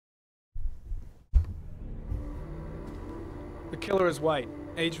The killer is white,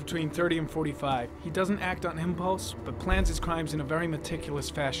 aged between 30 and 45. He doesn't act on impulse, but plans his crimes in a very meticulous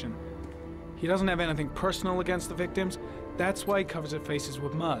fashion. He doesn't have anything personal against the victims. That's why he covers their faces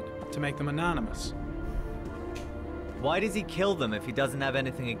with mud, to make them anonymous. Why does he kill them if he doesn't have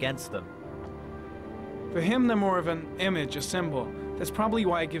anything against them? For him, they're more of an image, a symbol. That's probably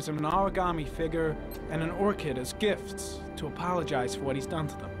why he gives them an origami figure and an orchid as gifts, to apologize for what he's done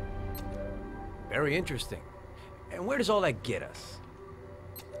to them. Very interesting. And where does all that get us?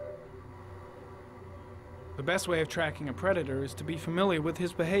 The best way of tracking a predator is to be familiar with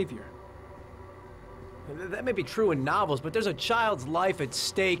his behavior. That may be true in novels, but there's a child's life at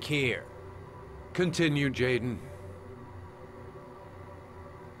stake here. Continue, Jaden.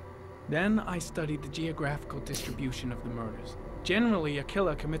 Then I studied the geographical distribution of the murders. Generally, a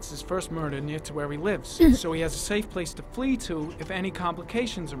killer commits his first murder near to where he lives, so he has a safe place to flee to if any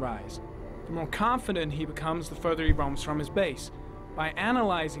complications arise. The more confident he becomes, the further he roams from his base. By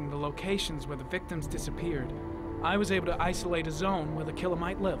analyzing the locations where the victims disappeared, I was able to isolate a zone where the killer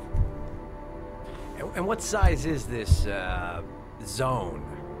might live. And what size is this, zone?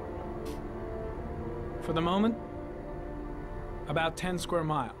 For the moment, about 10 square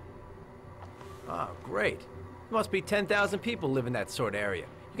miles. Oh, great. There must be 10,000 people live in that sort of area.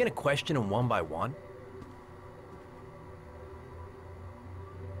 You gonna question them one by one?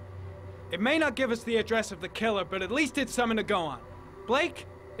 It may not give us the address of the killer, but at least it's something to go on. Blake,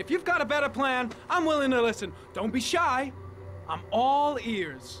 if you've got a better plan, I'm willing to listen. Don't be shy. I'm all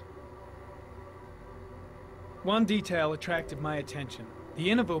ears. One detail attracted my attention. The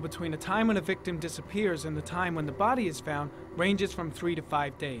interval between the time when a victim disappears and the time when the body is found ranges from 3 to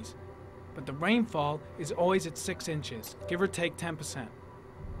 5 days. But the rainfall is always at 6 inches, give or take 10%.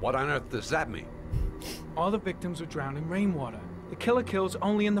 What on earth does that mean? All the victims were drowned in rainwater. The killer kills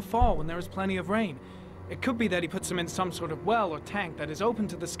only in the fall when there is plenty of rain. It could be that he puts them in some sort of well or tank that is open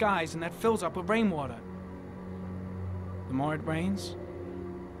to the skies and that fills up with rainwater. The more it rains,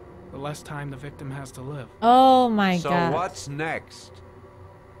 the less time the victim has to live. Oh my God. So what's next?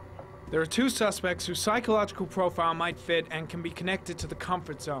 There are 2 suspects whose psychological profile might fit and can be connected to the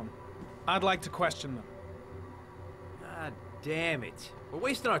comfort zone. I'd like to question them. God damn it. We're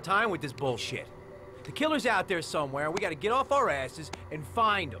wasting our time with this bullshit. The killer's out there somewhere, and we gotta get off our asses and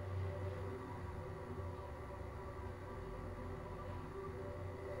find him.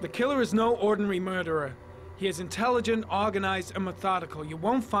 The killer is no ordinary murderer. He is intelligent, organized, and methodical. You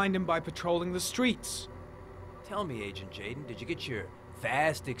won't find him by patrolling the streets. Tell me, Agent Jaden, did you get your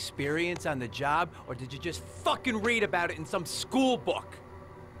vast experience on the job, or did you just fucking read about it in some school book?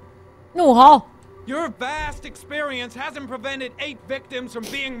 怒吼 Your vast experience hasn't prevented 8 victims from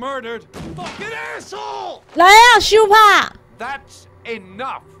being murdered. Fucking asshole! 来啊 Super That's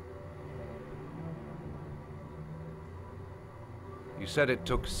enough! You said it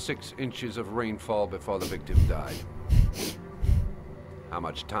took 6 inches of rainfall before the victim died. How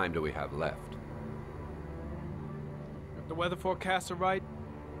much time do we have left? If the weather forecasts are right,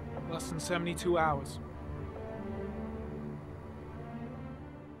 less than 72 hours.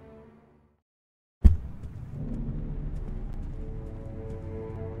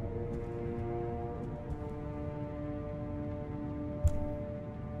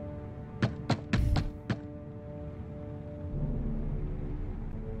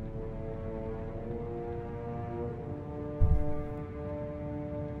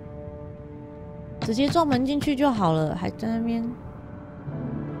直接撞门进去就好了，还在那边。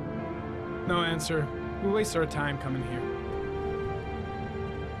 No answer. We waste our time coming here.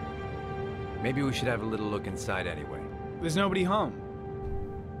 Maybe we should have a little look inside anyway. There's nobody home.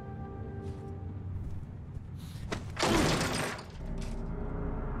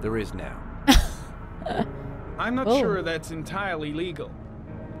 There is now. I'm not sure that's entirely legal.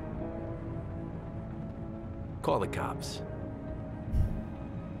 Call the cops.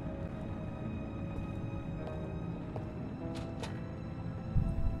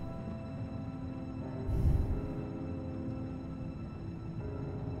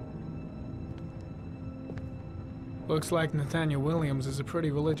 Looks like Nathaniel Williams is a pretty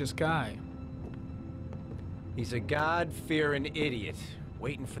religious guy. He's a God-fearing idiot,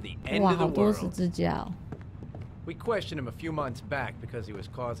 waiting for the end 哇， of the 好多十 world. 字架哦。 We questioned him a few months back because he was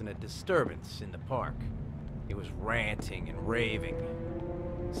causing a disturbance in the park. He was ranting and raving.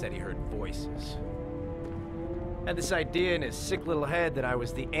 Said he heard voices. Had this idea in his sick little head that I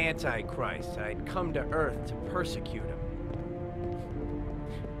was the Antichrist. I'd come to Earth to persecute him.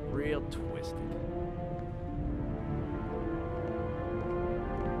 Real twisted.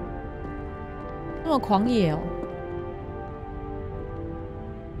 这么狂野哦！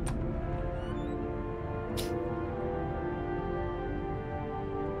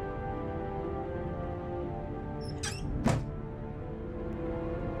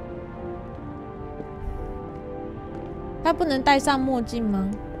他不能戴上墨镜吗？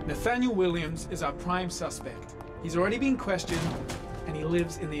 Nathaniel Williams is our prime suspect. He's already been questioned, and he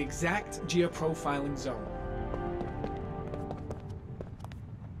lives in the exact geoprofiling zone.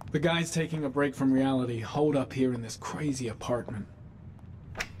 The guy's taking a break from reality, holed up here in this crazy apartment.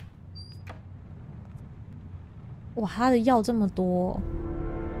 哇，他的药这么多哦。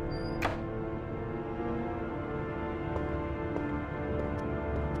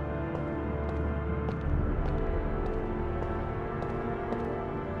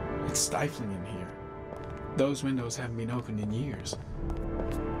 It's stifling in here. Those windows haven't been opened in years.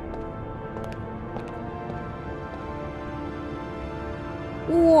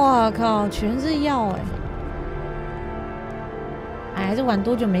 哇靠，全是药哎！哎，这碗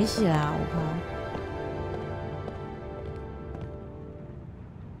多久没洗啦？我靠！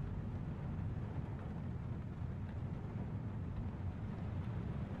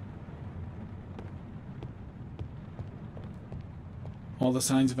 All the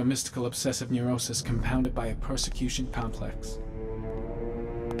signs of a mystical obsessive neurosis compounded by a persecution complex.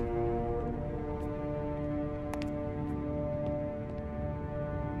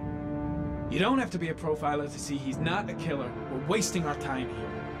 You don't have to be a profiler to see he's not a killer. We're wasting our time here.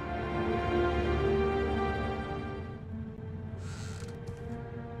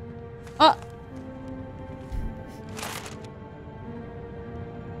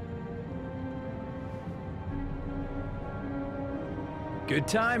 Good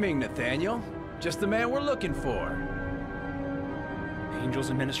timing, Nathaniel. Just the man we're looking for. Angels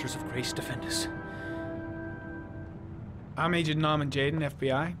and ministers of grace defend us. I'm Agent Norman Jaden,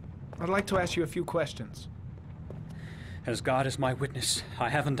 FBI. I'd like to ask you a few questions. As God is my witness, I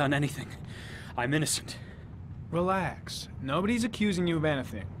haven't done anything. I'm innocent. Relax. Nobody's accusing you of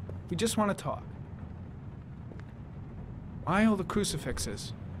anything. We just want to talk. Why all the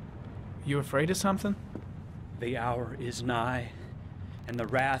crucifixes? You afraid of something? The hour is nigh, and the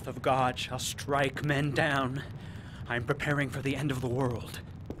wrath of God shall strike men down. I'm preparing for the end of the world.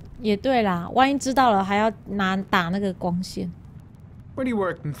 也对啦，万一知道了还要打那个光线。 Where do you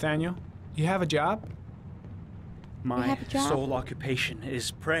work, Nathaniel? You have a job? My have a job? sole occupation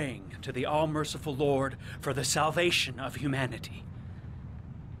is praying to the all-merciful Lord for the salvation of humanity.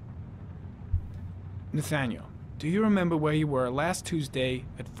 Nathaniel, do you remember where you were last Tuesday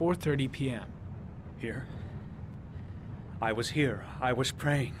at 4:30 p.m.? Here. I was here. I was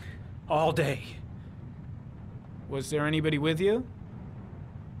praying. All day. Was there anybody with you?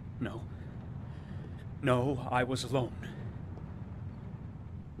 No. No, I was alone.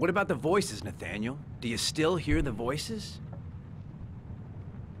 What about the voices, Nathaniel? Do you still hear the voices?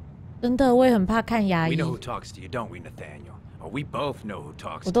 真的，我也很怕看牙 We 医。 know who talks to you, don't we, Nathaniel? Or we both know who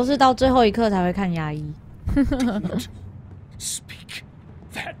talks 我 to 都 you. 是到最后一刻才会看牙医。 Don't speak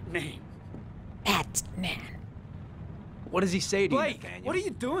that name. That man. What does he say to you, Blake, Nathaniel? what are you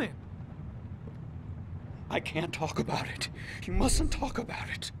doing? I can't talk about it. You mustn't talk about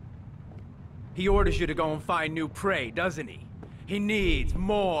it. He orders you to go and find new prey, doesn't he? He needs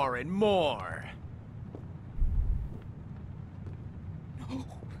more and more. No.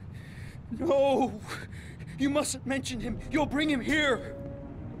 No. You mustn't mention him. You'll bring him here.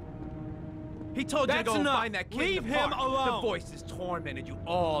 He told you to That's go and enough. find that kid Leave in the him park. alone. The voices tormented you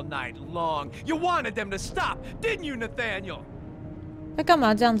all night long. You wanted them to stop, didn't you, Nathaniel? 他干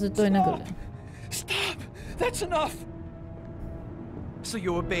嘛这样子对那个人？ Stop. That's enough. So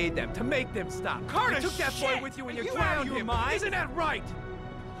you obeyed them to make them stop. Carter, you took that boy shit! with you and Are you you out of drowned your him. mind? Isn't that right?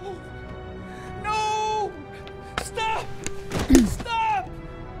 No. Stop. Stop.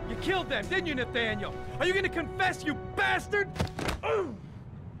 You killed them, didn't you, Nathaniel? Are you gonna confess, you bastard?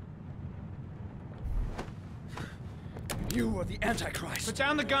 You are the Antichrist. Put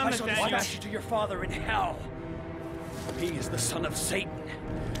down the gun, I shall Nathaniel. dispatch you to your father in hell. He is the son of Satan.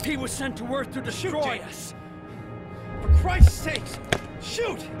 He was sent to earth to destroy us. For Christ's sake,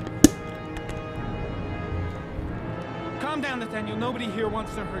 shoot! Calm down, Nathaniel. Nobody here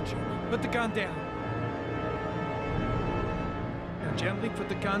wants to hurt you. Put the gun down. Now gently put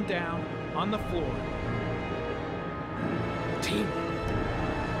the gun down on the floor. Team,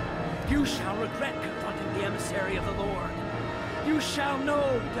 you shall regret confronting the emissary of the Lord. You shall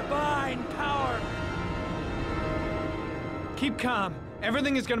know divine power. Keep calm.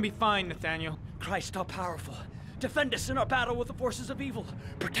 Everything is gonna be fine, Nathaniel. Christ all-powerful, defend us in our battle with the forces of evil.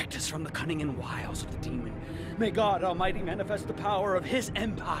 Protect us from the cunning and wiles of the demon. May God Almighty manifest the power of His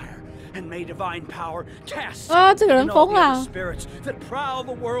empire, and may divine power cast 这个人 all 疯 the 了 other spirits that prowl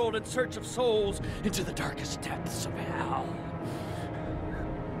the world in search of souls into the darkest depths of hell.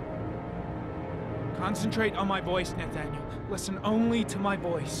 Concentrate on my voice, Nathaniel. Listen only to my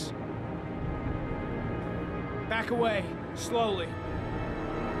voice. Back away, slowly.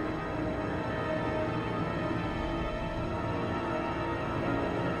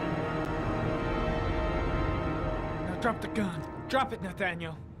 Now drop the gun. Drop it,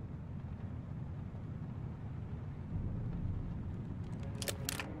 Nathaniel.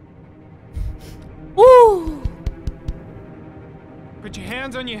 Woo! Put your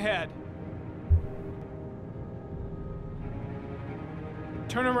hands on your head.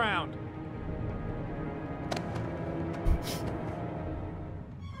 Turn around.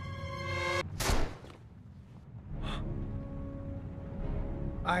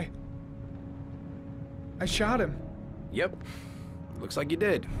 I shot him. Yep. Looks like you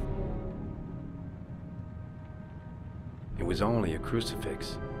did. It was only a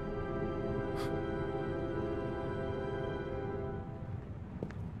crucifix.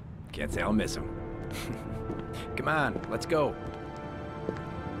 Can't say I'll miss him. Come on, let's go.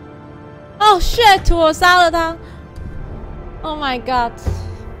 Oh shit！ 我杀了他。Oh my god！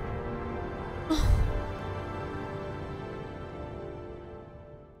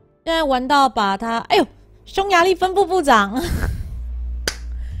 现在玩到把他，哎呦，匈牙利分部部长，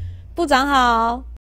部长好。